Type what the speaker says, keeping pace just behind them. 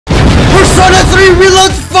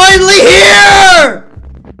reload's finally here!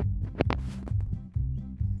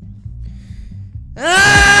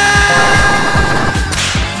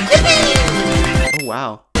 Oh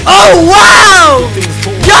wow. Oh wow!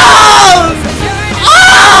 Yo!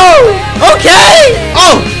 Oh! Okay!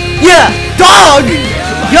 Oh! Yeah! Dog!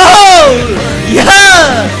 Yo!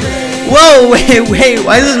 Yeah! Whoa, wait,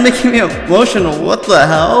 why is this making me emotional? What the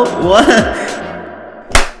hell? What?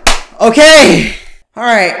 Okay!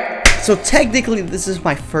 Alright, so technically this is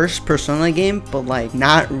my first Persona game, but like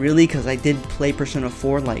not really because I did play Persona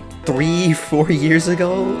 4 like 3-4 years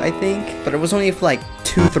ago, I think. But it was only for like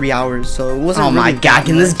 2-3 hours, so it wasn't really. Oh my god,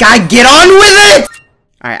 can this guy get on with it?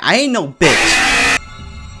 Alright, I ain't no bitch.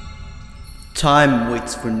 Time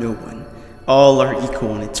waits for no one. All are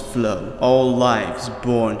equal in its flow. All lives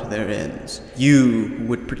born to their ends. You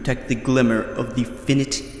would protect the glimmer of the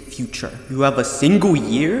finite future. You have a single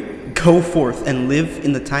year? Go forth and live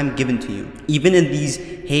in the time given to you. Even in these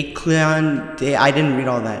Heikleon day. I didn't read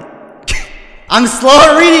all that. I'm slow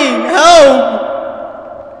at reading! Help!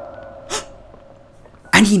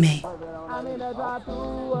 Anime.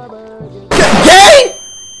 Gay?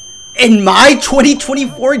 In my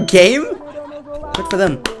 2024 game? Good for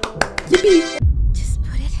them. Yippee. Just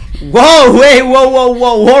put it. Whoa, wait,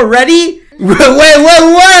 whoa, ready?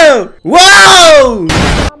 Whoa!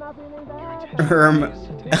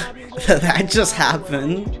 That just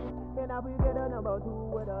happened.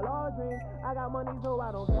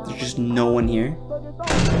 There's just no one here.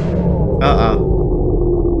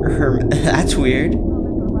 That's weird.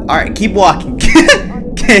 Alright, keep walking.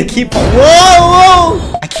 Keep.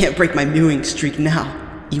 Whoa! I can't break my mewing streak now.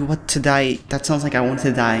 You want to die? That sounds like I want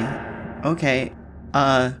to die. Okay.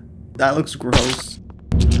 That looks gross.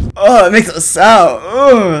 Oh, it makes a sound.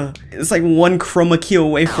 Ugh. It's like one chroma key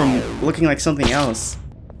away from looking like something else.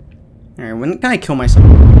 Alright, when can I kill myself?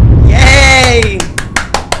 Yay!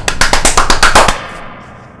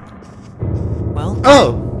 Well.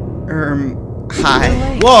 Oh.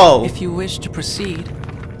 Hi. Whoa. If you wish to proceed,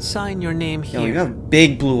 sign your name here. Yo, you have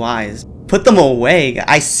big blue eyes. Put them away.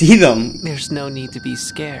 I see them. There's no need to be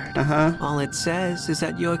scared. Uh-huh. All it says is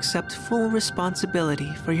that you accept full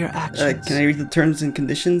responsibility for your actions. Can I read the terms and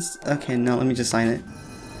conditions? Okay, no, let me just sign it.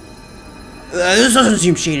 This doesn't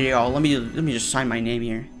seem shady at all. Let me just sign my name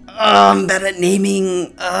here. I'm bad at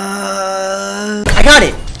naming. I got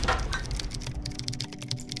it.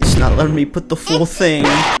 It's not letting me put the full thing.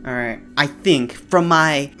 Alright, I think from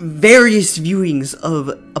my various viewings of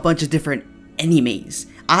a bunch of different animes,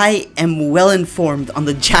 I am well informed on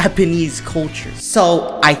the Japanese culture.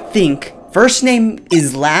 So I think first name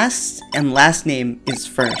is last and last name is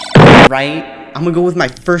first, right? I'm gonna go with my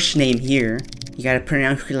first name here. You gotta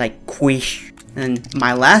pronounce it like Quish. And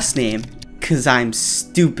my last name, cause I'm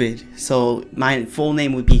stupid. So my full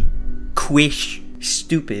name would be Quish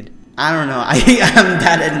Stupid. I don't know, I'm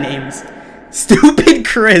bad at names. Stupid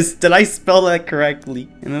Chris, did I spell that correctly?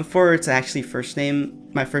 And before it's actually first name,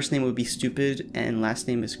 my first name would be Stupid and last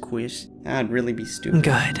name is Quish. That'd really be stupid.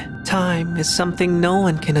 Good. Time is something no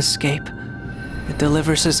one can escape. It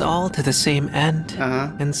delivers us all to the same end.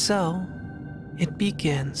 Uh-huh. And so, it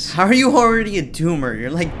begins. How are you already a doomer?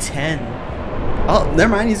 You're like 10. Oh,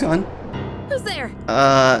 never mind, he's gone. Who's there?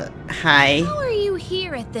 Hi. How are you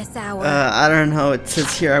here at this hour? I don't know. It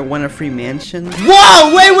says here I want a free mansion.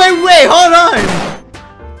 Whoa! Wait! Hold on!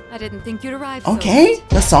 I didn't think you'd arrive. Okay, So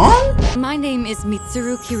the song? my name is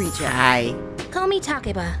Mitsuru Kirija. Hi. Call me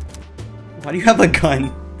Takeba. Why do you have a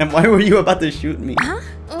gun? And why were you about to shoot me? Huh?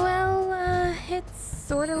 Well, it's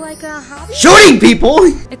sort of like a hobby. Shooting people?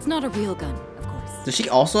 It's not a real gun, of course. Does she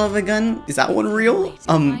also have a gun? Is that one real?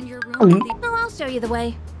 Find your room. Oh, I'll show you the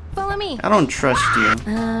way. Follow me. I don't trust you.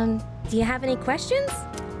 Do you have any questions?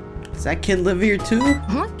 Does that kid live here too?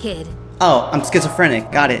 What kid? Oh, I'm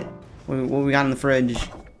schizophrenic. Got it. What we got in the fridge?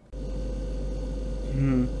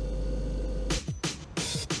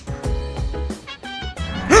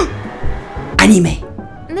 Anime.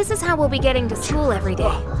 This is how we'll be getting to school every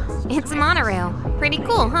day. It's a monorail. Pretty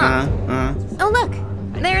cool, huh? Oh, look.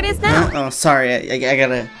 There it is now. Oh, sorry. I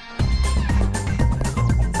gotta...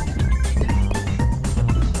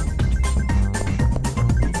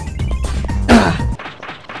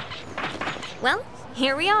 Well,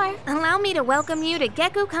 here we are. Allow me to welcome you to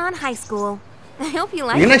Gekukan High School. I hope you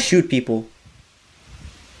like You're gonna it. shoot people.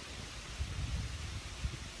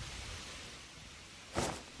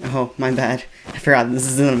 Oh, my bad. I forgot this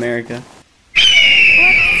is in America.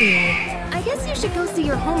 Let's see. I guess you should go see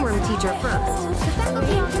your homeroom teacher first.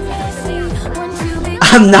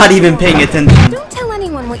 I'm not even paying attention. Don't tell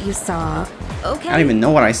anyone what you saw, okay? I don't even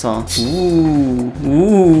know what I saw.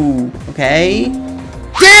 Ooh. Okay.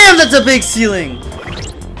 Damn, that's a big ceiling.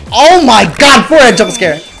 Oh my god, forehead jump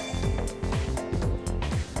scare.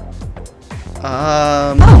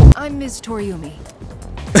 Oh, I'm Ms. Toriumi.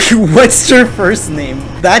 What's your first name?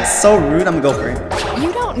 That's so rude. I'm gonna go for it.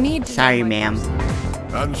 You don't need to. Sorry, ma'am.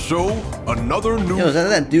 And so, another new... Yo, is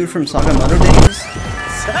that dude from Saga Mother Days?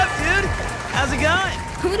 What's up, dude? How's it going?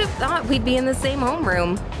 Who'd have thought we'd be in the same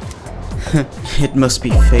homeroom? It must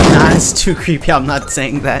be fate. Nah, it's too creepy. I'm not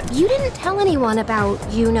saying that. You didn't tell anyone about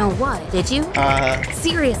you-know-what, did you?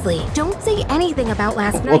 Seriously, don't say anything about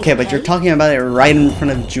last night. Okay, but you're talking about it right in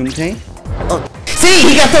front of Junpei? Oh. See,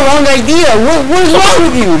 he got the wrong idea. What's wrong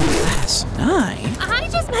with you? Last night? I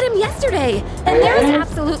just met him yesterday, and there is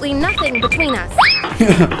absolutely nothing between us.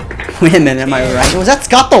 Wait a minute, am I right? Was that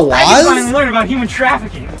Scott the Waz? I just want to learn about human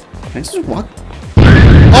trafficking. Can I just walk?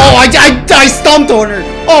 Oh, I stomped on her.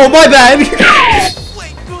 Oh, my bad.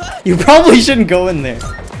 Wait, what? You probably shouldn't go in there.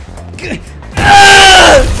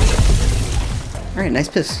 Alright, nice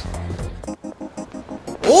piss.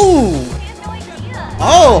 Oh!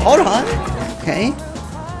 Oh, hold on. Okay.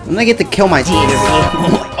 I'm gonna get to kill my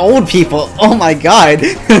old people. Oh my god.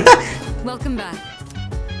 Welcome back.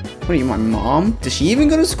 What are you, my mom? Does she even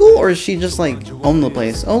go to school, or is she just like own the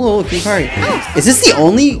place? Oh, look, Hikari. Is this the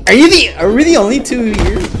only? Are we the only two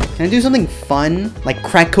here? Can I do something fun, like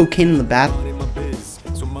crack cocaine in the bath?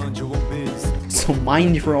 So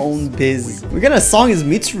mind your own biz. What kind of song is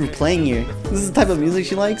Mitsuru playing here? This is the type of music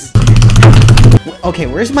she likes. Okay,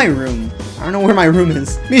 where's my room? I don't know where my room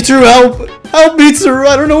is. Mitsuru, help! Help, Mitsuru!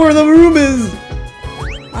 I don't know where the room is.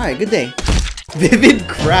 All right, good day. Vivid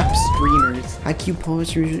crap streamers. IQ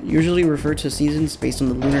poets usually refer to seasons based on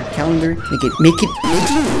the lunar calendar. Make it.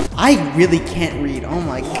 I really can't read. Oh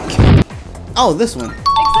my god. Oh, this one.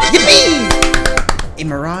 Yippee! A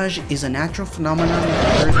mirage is a natural phenomenon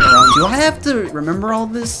that occurs around. Do I have to remember all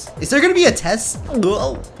this? Is there gonna be a test?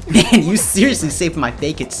 Whoa. Man, you seriously saved my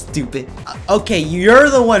fake it, stupid. Okay, you're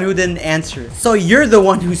the one who didn't answer. So you're the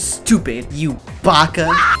one who's stupid, you baka.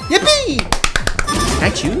 Yippee! Can I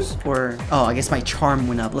choose? Or, oh, I guess my charm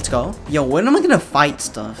went up. Let's go. Yo, when am I gonna fight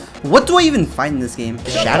stuff? What do I even fight in this game?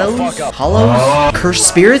 Shadows? Hollows? Cursed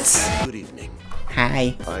spirits? Good evening.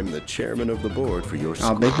 Hi. I'm the chairman of the board for your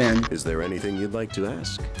school. Oh, big man. Is there anything you'd like to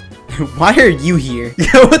ask? Why are you here?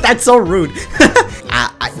 That's so rude.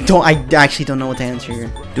 I actually don't know what to answer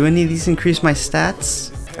here. Do any of these increase my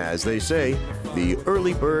stats? As they say, the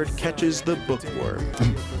early bird catches the bookworm.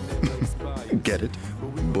 Get it?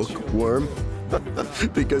 Bookworm?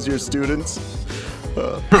 Because you're students?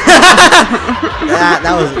 That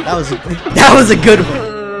was a good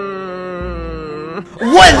one.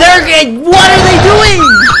 What are they doing?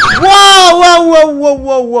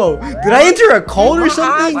 Whoa! Did I enter a cult or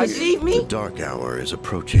something? The dark hour is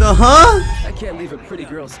approaching. Huh? I can't leave a pretty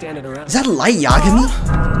girl standing around. Is that Light Yagami?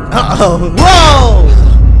 Uh-oh. Whoa!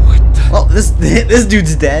 What the? Well, this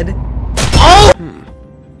dude's dead. Oh!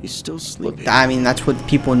 He's still sleeping. I mean, that's what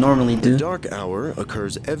people normally do. The dark hour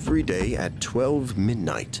occurs every day at 12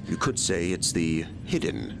 midnight. You could say it's the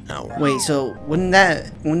hidden hour. Wait, so wouldn't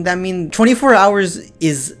that mean 24 hours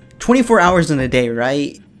is 24 hours in a day,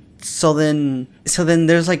 right? So then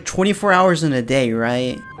there's like 24 hours in a day,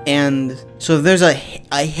 right? And so if there's a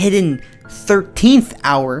hidden 13th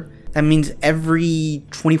hour, that means every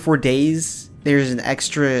 24 days there's an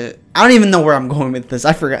extra. I don't even know where I'm going with this.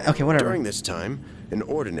 I forgot. Okay, whatever. During this time, an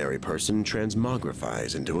ordinary person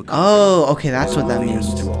transmogrifies into a... Oh, okay, that's what that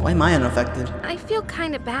means. Why am I unaffected? I feel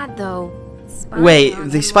kind of bad though. Wait, if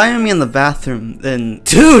they spy on me in the bathroom, then...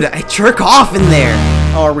 Dude, I jerk off in there!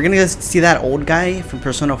 Oh, are we gonna go see that old guy from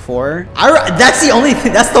Persona 4? That's the only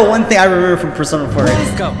thing, that's the one thing I remember from Persona 4.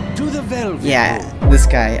 Welcome to the Velvet. Yeah, this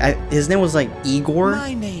guy. His name was like Igor?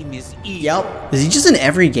 My name is Igor. Yep. Is he just in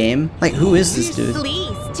every game? Like, who is this dude?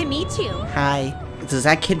 Pleased to meet you. Hi. Does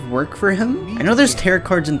that kid work for him? I know there's tarot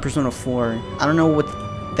cards in Persona 4. I don't know what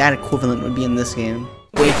that equivalent would be in this game.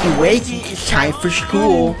 Wakey, it's time for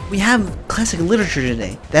school. We have classic literature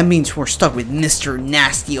today. That means we're stuck with Mr.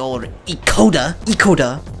 Nasty Old Ikoda.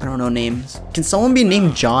 I don't know names. Can someone be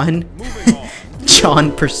named John?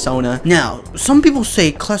 John Persona. Now, some people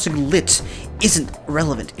say classic lit isn't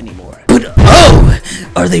relevant anymore. But oh,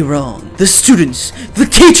 are they wrong? The students, the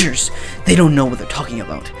teachers, they don't know what they're talking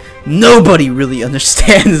about. Nobody really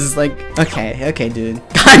understands. Like, okay, dude.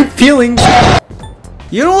 I'm feeling.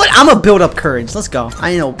 You know what? I'm gonna build up courage. Let's go.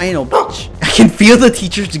 I know, bitch. I can feel the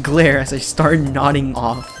teacher's glare as I start nodding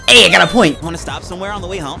off. Hey, I got a point. Want to stop somewhere on the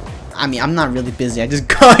way home? I mean, I'm not really busy. I just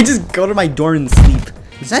go to my dorm and sleep.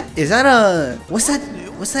 Is that a? What's that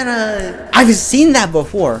a? I've seen that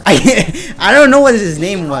before. I don't know what his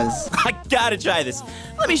name was. I gotta try this.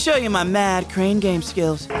 Let me show you my mad crane game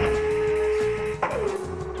skills.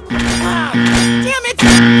 Damn it!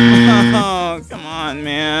 Oh, come on,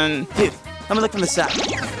 man. Dude, I'm gonna look from the side.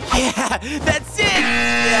 Yeah, that's it!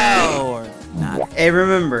 Yeah, or not. Hey,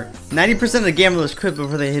 remember, 90% of gamblers quit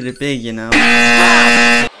before they hit it big, you know?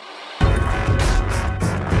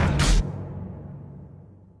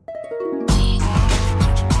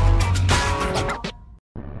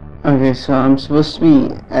 Okay, so I'm supposed to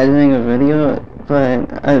be editing a video, but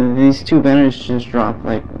these two banners just dropped,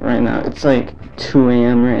 like, right now. It's like 2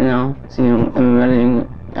 a.m. right now. So, you know, I'm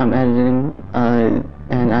editing,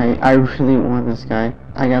 and I really want this guy.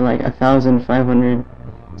 I got like 1,500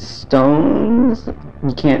 stones.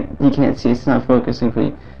 You can't see, it's not focusing,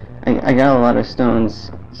 but I got a lot of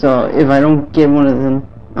stones. So if I don't get one of them,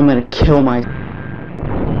 I'm gonna kill my.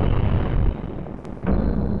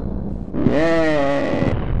 Yay!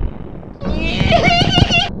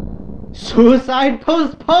 Suicide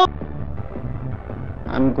postponed.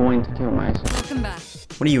 I'm going to kill myself. Welcome back.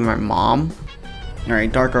 What are you, my mom?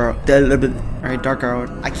 Alright, dark hour. Alright, dark hour.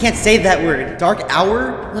 I can't say that word. Dark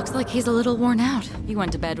hour? Looks like he's a little worn out. He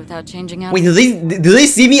went to bed without changing out. Wait, do they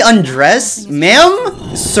see me undress?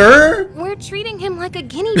 Ma'am? Sir? We're treating him like a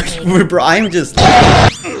guinea pig. Bro, I'm just...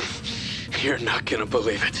 You're not gonna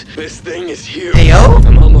believe it. This thing is huge. Hey, yo?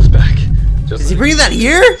 I'm almost back. Is he bringing that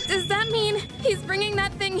here? Does that mean he's bringing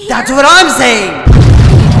that thing here? That's what I'm saying!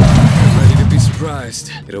 Ready to be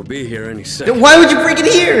surprised. It'll be here any second. Then why would you bring it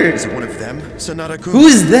here? Is it one of them, Sonata-kun?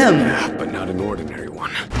 Who's them? But not an ordinary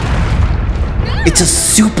one. It's a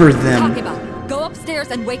super them. Talk about. Go upstairs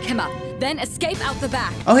and wake him up. Then escape out the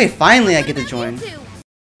back. Okay, finally I get to join. Too.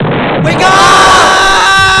 Wake up!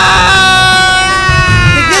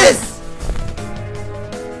 Take this!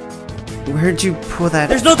 Where'd you pull that?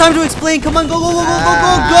 There's no time to explain. Come on, go, go, go, go, go,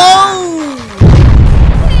 go, go!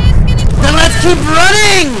 Then let's keep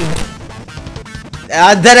running!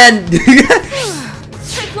 Dead end.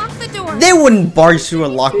 I've locked the door. They wouldn't barge through a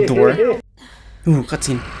locked door. Ooh,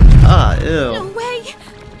 cutscene. Ah, ew. No way.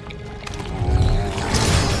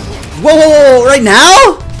 Whoa, whoa, whoa, right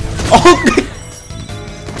now? Oh,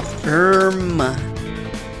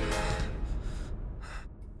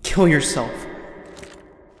 kill yourself.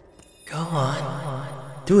 Go on.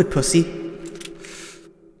 Do it, pussy.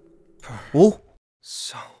 Whoa.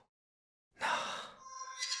 So.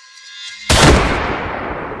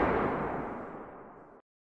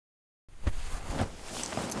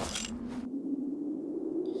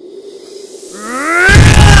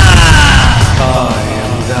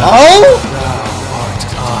 Oh?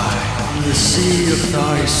 In the sea of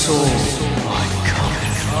thy soul, I come.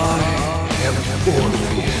 I am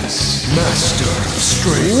Orpheus, master of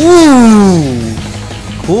strength. Ooh.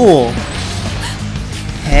 Cool.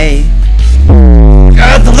 Hey.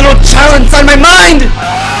 The little child inside my mind!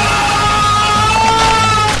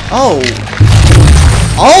 Oh.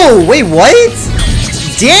 Oh, wait, what?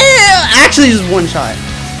 Damn! Actually, just one shot.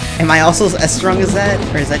 Am I also as strong as that?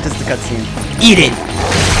 Or is that just the cutscene? Eat it!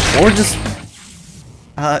 Or just...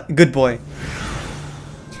 good boy.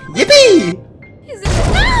 Yippee! Is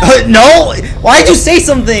it? No! No! Why'd you say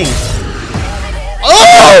something?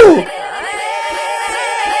 Oh!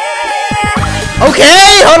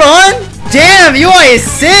 Okay, hold on! Damn, UI is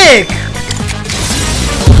sick!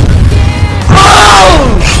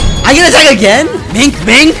 Oh! I can attack again? Mink,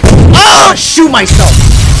 mink! Oh! Shoot myself!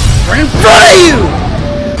 Right in front of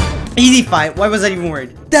you! Easy fight. Why was I even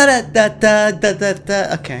worried? Da da da da da da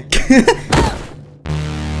da. Okay.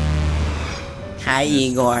 Hi,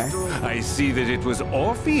 Igor. I see that it was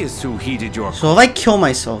Orpheus who heeded your... So if I kill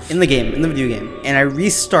myself in the game, in the video game, and I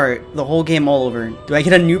restart the whole game all over, do I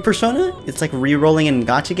get a new persona? It's like re-rolling in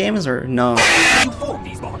gacha games, or no? You form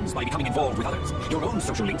these bonds by becoming involved with others. Your own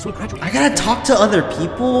social links will gradually... I gotta talk to other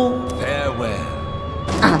people? Farewell.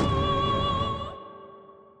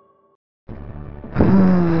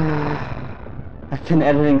 I've been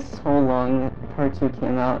editing so long, part 2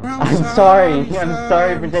 came out. I'm sorry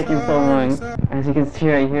for taking so long. As you can see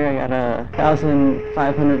right here, I got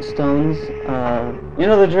 1,500 stones. You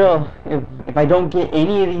know the drill. If I don't get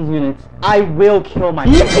any of these units, I will kill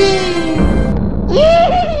myself.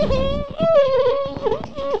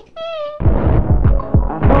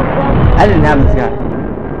 I didn't have this guy.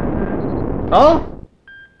 Oh?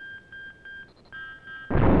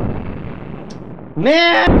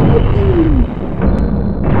 Man!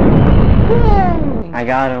 I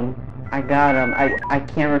got him. I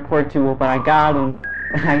can't record too well, but I got him.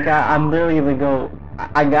 I'm literally the GOAT.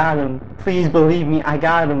 I got him. Please believe me, I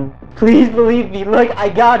got him. Please believe me, look, I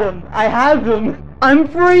got him. I have him. I'm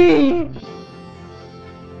free!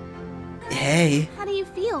 Hey. How do you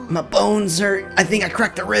feel? My bones hurt. I think I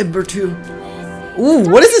cracked a rib or two. Ooh,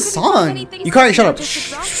 what is this song? You can't shut up.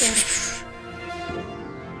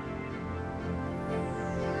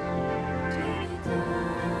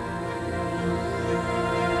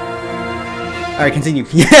 Alright, continue.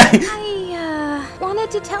 Yeah. I wanted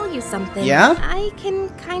to tell you something. Yeah? I can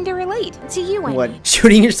kinda relate to you, Annie. What?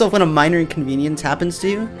 Shooting yourself when a minor inconvenience happens to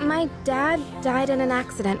you? My dad died in an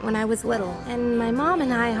accident when I was little, and my mom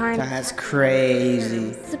and I aren't... That's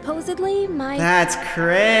crazy. Supposedly, my... That's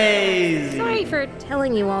crazy. Sorry for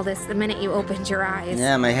telling you all this the minute you opened your eyes.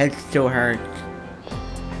 Yeah, my head still hurts.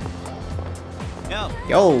 Yo.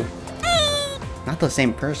 Yo. Not the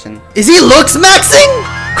same person. Is he looks maxing?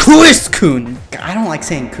 Kun. I don't like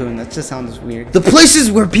saying kun. That just sounds weird. The places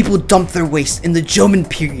where people dump their waste in the Jomon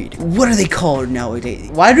period. What are they called nowadays?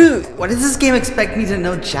 Why does this game expect me to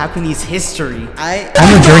know Japanese history?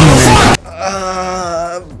 I'm a journeyman.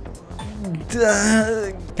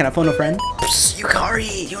 Can I phone a friend? Psst,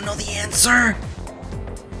 Yukari, you know the answer.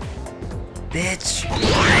 Bitch.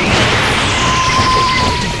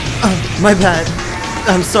 My bad.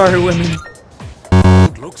 I'm sorry, women.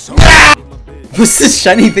 What's this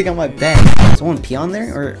shiny thing on my bed? Someone pee on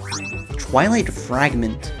there? Or Twilight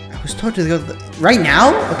Fragment? I was told to go right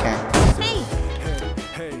now? Okay.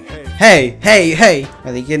 Hey!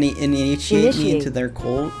 Are they gonna initiate me into their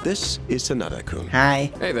cult? This is Sanada-kun.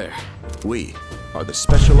 Hi. Hey there. We are the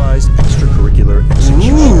Specialized Extracurricular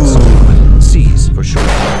Execution Squad. C's for short.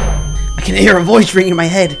 I can hear a voice ringing in my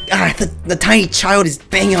head. Ah, the tiny child is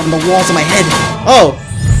banging on the walls of my head. Oh!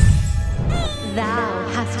 Thou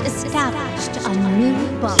hast established a new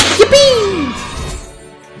bond. Yippee!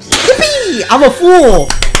 Yippee! I'm a fool!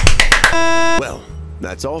 Well,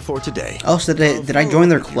 that's all for today. Oh, so did I join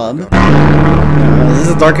their club? This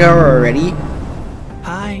is dark hour already?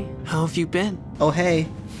 Hi, how have you been? Oh, hey.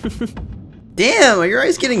 Damn, are your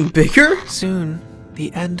eyes getting bigger? Soon,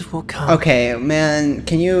 the end will come. Okay, man,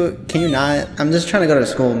 can you not? I'm just trying to go to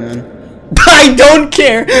school, man. I don't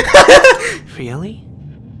care! Really?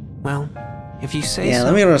 Well, if you say so. Yeah,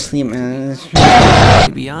 let me go to sleep, man.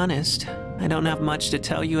 To be honest, I don't have much to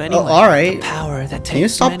tell you anyway. Oh, alright. The power that takes Can you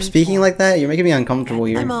stop speaking like that? You're making me uncomfortable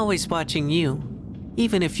here. I'm always watching you,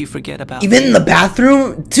 even if you forget about Even me. in the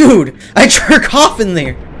bathroom? Dude, I jerk off in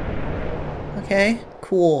there. Okay,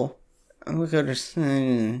 cool. I'm gonna go to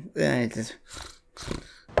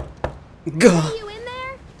Gah.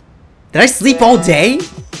 Did I sleep all day?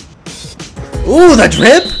 Ooh, the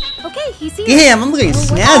drip? Okay, he's here. Damn, I'm looking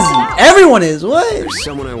snazzy. Everyone is, what? There's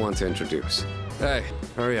someone I want to introduce. Hey,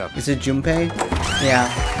 hurry up. Is it Junpei? Yeah.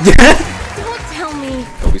 Don't tell me.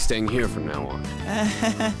 He'll be staying here from now on.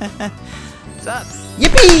 What's up?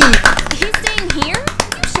 Yippee! He's staying here?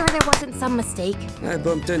 You sure there wasn't some mistake? I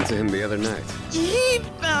bumped into him the other night. He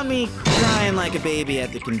found me crying like a baby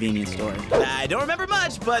at the convenience store. I don't remember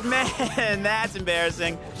much, but man, that's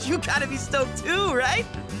embarrassing. You gotta be stoked too, right?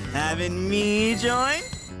 Having me join?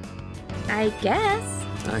 I guess.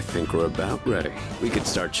 I think we're about ready. We could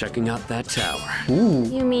start checking out that tower. Ooh.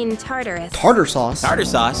 You mean Tartarus? Tartar sauce. Tartar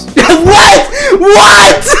sauce. What?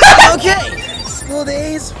 What? Okay, school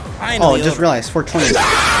days. Finally Oh, just over. realized 420.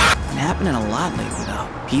 Been happening a lot lately, though.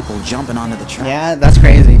 People jumping onto the track. Yeah, that's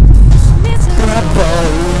crazy.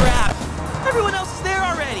 Crap! Everyone else is there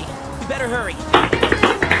already. We better hurry.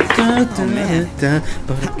 Oh man, I'm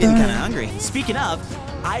getting kind of hungry. Speaking of,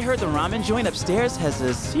 I heard the ramen joint upstairs has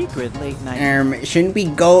a secret late night. Shouldn't we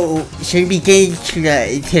get to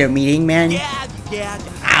the meeting, man? Yeah.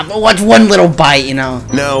 But what's one little bite, you know?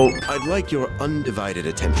 Now, I'd like your undivided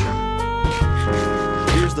attention.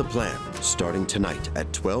 Here's the plan. Starting tonight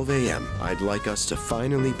at 12 a.m., I'd like us to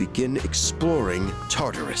finally begin exploring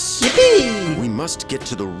Tartarus. Yippee! We must get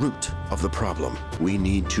to the root of the problem. We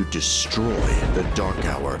need to destroy the Dark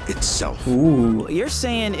Hour itself. Ooh. You're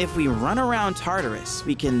saying if we run around Tartarus,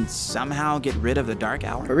 we can somehow get rid of the Dark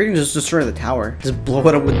Hour? Or we can just destroy the tower. Just blow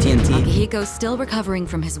it up with TNT. Akihiko's still recovering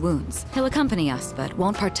from his wounds. He'll accompany us, but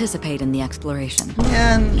won't participate in the exploration.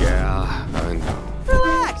 Man, Yeah, I know.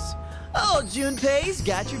 Relax. Oh, Junpei's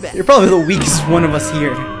got your back. you're probably the weakest one of us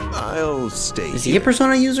here. I'll stay Is he here. a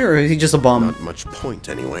Persona user or is he just a bum? Not much point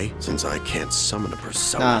anyway, since I can't summon a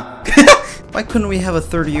Persona. Why couldn't we have a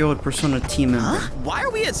 30-year-old Persona team member? Huh? Why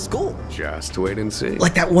are we at school? Just wait and see.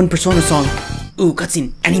 Like that one Persona song. Ooh,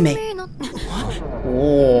 cutscene. Anime.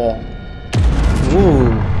 Oh. Ooh,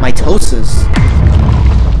 mitosis.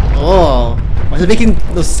 Oh. Why is it making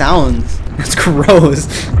those sounds? That's gross.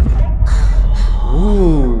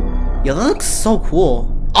 Ooh. Yo, that looks so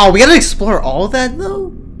cool. Oh, we gotta explore all of that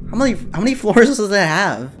though? How many floors does that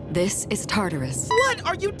have? This is Tartarus. What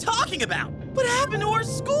are you talking about? What happened to our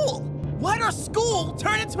school? Why'd our school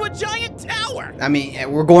turn into a giant tower? I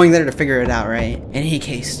mean, we're going there to figure it out, right? In any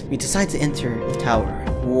case, we decide to enter the tower.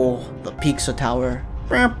 Whoa, the pizza tower.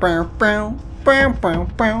 Is that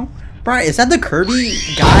the Kirby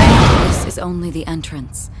guy? This is only the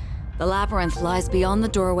entrance. The labyrinth lies beyond the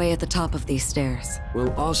doorway at the top of these stairs.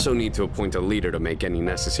 We'll also need to appoint a leader to make any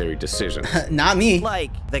necessary decisions. Not me.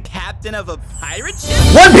 Like the captain of a pirate ship?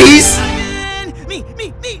 One Piece! Me,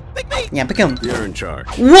 pick me! Yeah, pick him. You're in charge.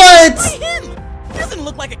 What? Why him? He doesn't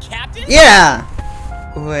look like a captain. Yeah.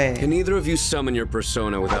 Wait. Can either of you summon your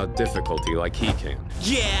persona without difficulty like he can?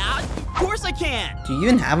 Yeah, of course I can. Do you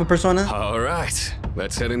even have a persona? All right,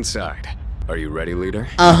 let's head inside. Are you ready, leader?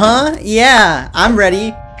 Uh-huh, yeah, I'm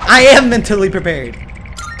ready. I am mentally prepared.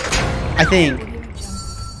 I think.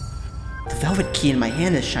 The velvet key in my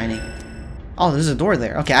hand is shining. Oh, there's a door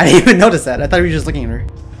there. Okay, I didn't even notice that. I thought we were just looking at her.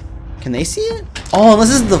 Can they see it? Oh, this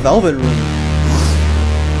is the velvet room.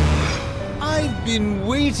 I've been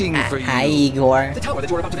waiting for you. Hi, Igor. The tower that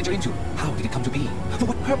you're about to venture into. How did it come to be? For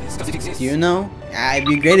what purpose does it exist? Do you know? It'd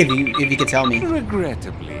be great if you could tell me.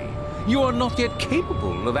 Regrettably, you are not yet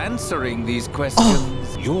capable of answering these questions.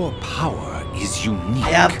 Oh. Your power is unique.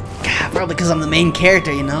 Yep. God, probably because I'm the main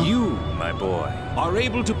character, you know? You, my boy, are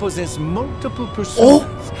able to possess multiple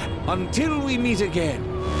personas until we meet again.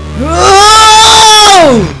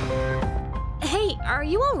 Oh! Hey, are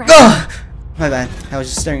you alright? Ugh. My bad. I was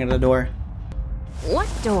just staring at the door. What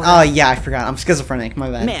door? Oh, yeah, I forgot. I'm schizophrenic.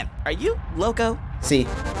 My bad. Man, are you loco? See.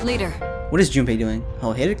 Leader. What is Junpei doing?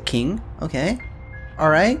 Oh, hit it, king. Okay.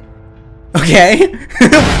 Alright. Okay.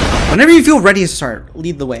 Whenever you feel ready to start,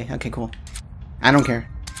 lead the way. Okay, cool. I don't care.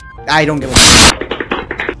 I don't give a fuck.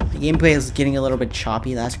 The gameplay is getting a little bit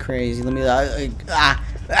choppy. That's crazy. Let me...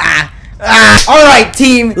 Alright,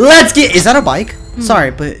 team. Let's get... Is that a bike?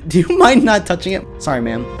 Sorry, but do you mind not touching it? Sorry,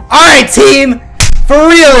 ma'am. Alright, team. For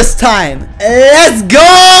real this time. Let's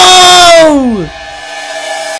go!